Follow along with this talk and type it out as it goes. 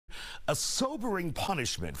A sobering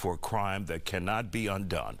punishment for a crime that cannot be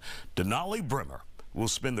undone. Denali Brimmer will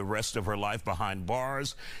spend the rest of her life behind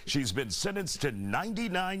bars. She's been sentenced to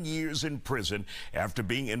 99 years in prison after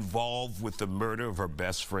being involved with the murder of her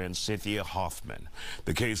best friend, Cynthia Hoffman.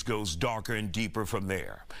 The case goes darker and deeper from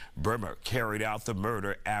there. Brimmer carried out the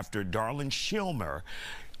murder after Darlene Schilmer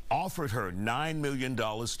offered her $9 million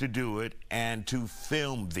to do it and to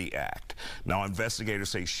film the act. Now, investigators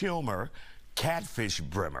say Schilmer catfished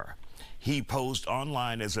Brimmer. He posed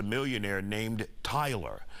online as a millionaire named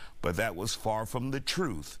Tyler, but that was far from the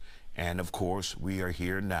truth. And of course, we are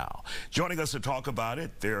here now. Joining us to talk about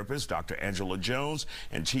it, therapist Dr. Angela Jones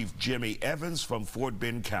and Chief Jimmy Evans from Fort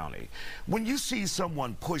Bend County. When you see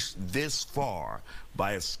someone pushed this far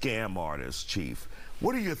by a scam artist, Chief,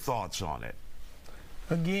 what are your thoughts on it?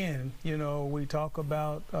 Again, you know, we talk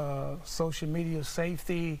about social media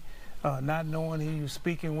safety, not knowing who you're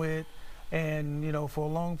speaking with. And, you know, for a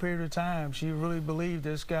long period of time, she really believed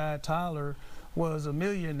this guy, Tyler, was a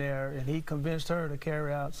millionaire, and he convinced her to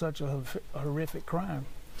carry out such a horrific crime.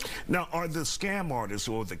 Now, are the scam artists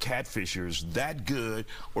or the catfishers that good,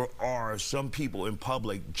 or are some people in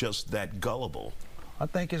public just that gullible? I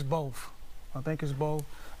think it's both. I think it's both.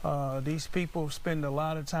 These people spend a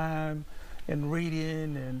lot of time in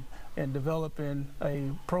reading and developing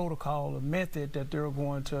a protocol, a method that they're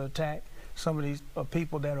going to attack some of these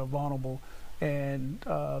people that are vulnerable, and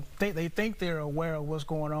they think they're aware of what's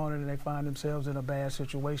going on, and they find themselves in a bad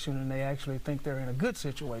situation, and they actually think they're in a good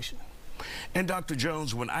situation. And Dr.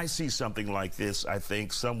 Jones, when I see something like this, I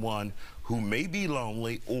think someone who may be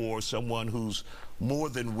lonely or someone who's more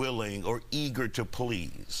than willing or eager to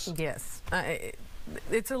please. Yes,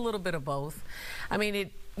 it's a little bit of both. I mean,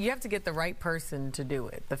 you have to get the right person to do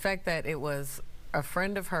it. The fact that it was a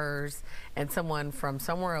friend of hers and someone from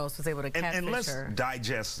somewhere else was able to catfish her. And let's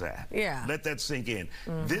digest that. Yeah. Let that sink in.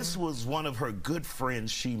 This was one of her good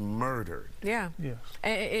friends she murdered. Yeah. Yes.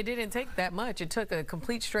 And it didn't take that much. It took a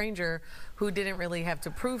complete stranger who didn't really have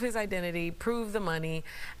to prove his identity, prove the money,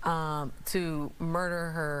 to murder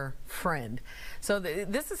her friend. So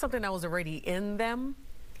this is something that was already in them.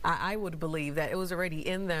 I would believe that it was already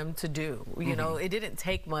in them to do. You know, it didn't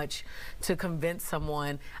take much to convince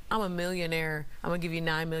someone, I'm a millionaire, I'm gonna give you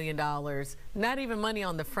 $9 million, not even money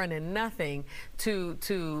on the front end, nothing,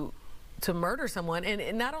 to murder someone.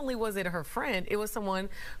 And not only was it her friend, it was someone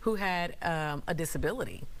who had a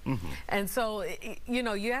disability. And so, you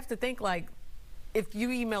know, you have to think, like, if you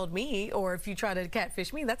emailed me or if you try to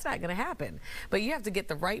catfish me, that's not going to happen. But you have to get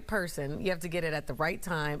the right person. You have to get it at the right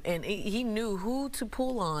time. And he knew who to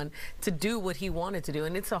pull on to do what he wanted to do.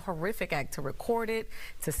 And it's a horrific act to record it,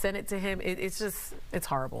 to send it to him. It's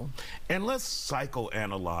horrible. And let's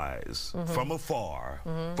psychoanalyze from afar,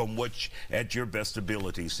 from at your best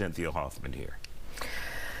ability, Cynthia Hoffman here.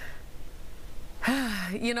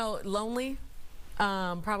 You know, lonely.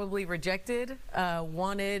 Probably rejected,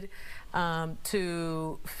 wanted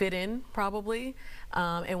to fit in probably,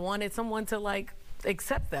 and wanted someone to, like,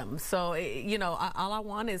 accept them. So, you know, all I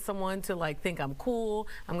want is someone to, like, think I'm cool,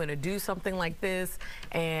 I'm going to do something like this,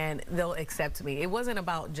 and they'll accept me. It wasn't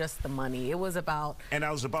about just the money. It was about... And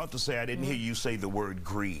I was about to say, I didn't hear you say the word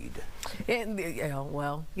greed. And, you know,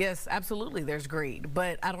 well, yes, absolutely, there's greed.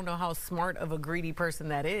 But I don't know how smart of a greedy person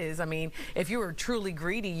that is. I mean, if you were truly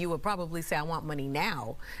greedy, you would probably say, I want money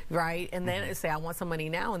now, right? And then say, I want some money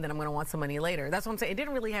now, and then I'm going to want some money later. That's what I'm saying. It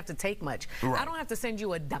didn't really have to take much. Right. I don't have to send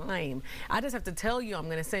you a dime. I just have to tell you I'm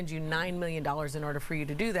going to send you $9 million in order for you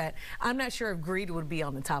to do that. I'm not sure if greed would be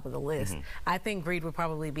on the top of the list. I think greed would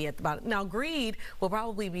probably be at the bottom. Now, greed will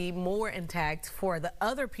probably be more intact for the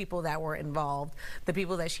other people that were involved, the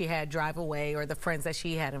people that she had drive away or the friends that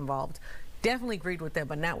she had involved. Definitely greed with them,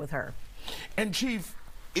 but not with her. And Chief,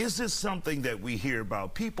 is this something that we hear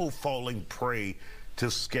about, people falling prey to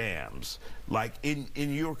scams, like in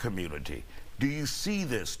your community? Do you see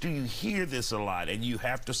this? Do you hear this a lot? And you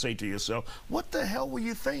have to say to yourself, what the hell were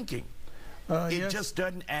you thinking? It just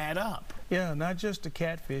doesn't add up. Yeah, not just the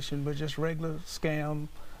catfishing, but just regular scam,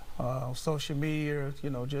 social media,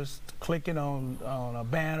 you know, just clicking on a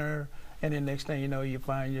banner, and then next thing you know, you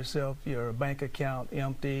find yourself, your bank account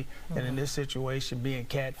empty, and in this situation being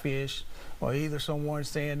catfished, or either someone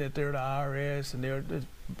saying that they're the IRS, and they're,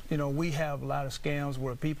 you know, we have a lot of scams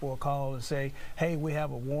where people will call and say, hey, we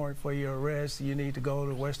have a warrant for your arrest, you need to go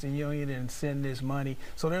to Western Union and send this money.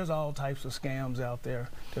 So there's all types of scams out there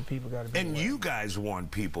that people got to be aware of. You guys warn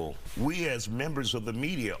people. We as members of the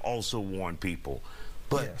media also warn people.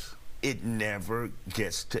 But it never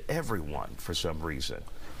gets to everyone for some reason.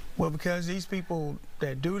 Well, because these people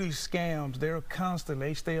that do these scams, they're constantly,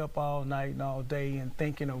 they stay up all night and all day and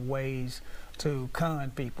thinking of ways to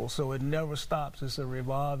con people. So it never stops. It's a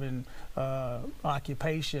revolving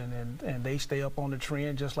occupation, and they stay up on the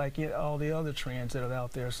trend just like all the other trends that are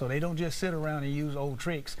out there. So they don't just sit around and use old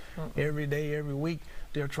tricks. Every day, every week,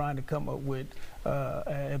 they're trying to come up with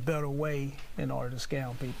a better way in order to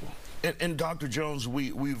scam people. And Dr. Jones,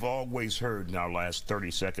 we've always heard in our last 30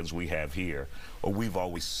 seconds we have here, or we've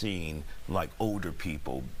always seen, like, older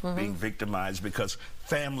people being victimized because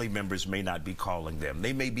family members may not be calling them.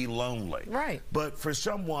 They may be lonely. Right. But for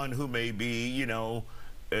someone who may be, you know,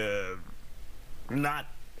 not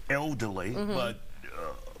elderly, but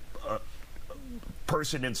a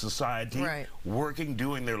person in society, working,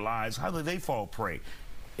 doing their lives, how do they fall prey?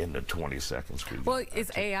 In the 20 seconds we Well, it's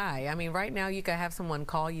AI. I mean, right now you could have someone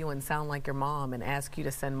call you and sound like your mom and ask you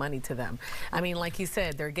to send money to them. I mean, like you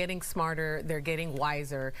said, they're getting smarter, they're getting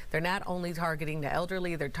wiser. They're not only targeting the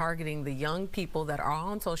elderly, they're targeting the young people that are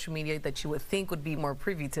on social media that you would think would be more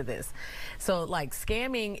privy to this. So, like,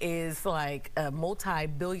 scamming is like a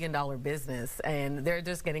multi-billion-dollar business, and they're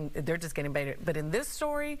just getting better. But in this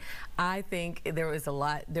story, I think there was a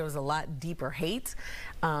lot deeper hate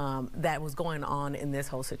that was going on in this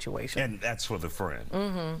whole situation. And that's for the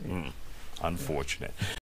friend. Unfortunate.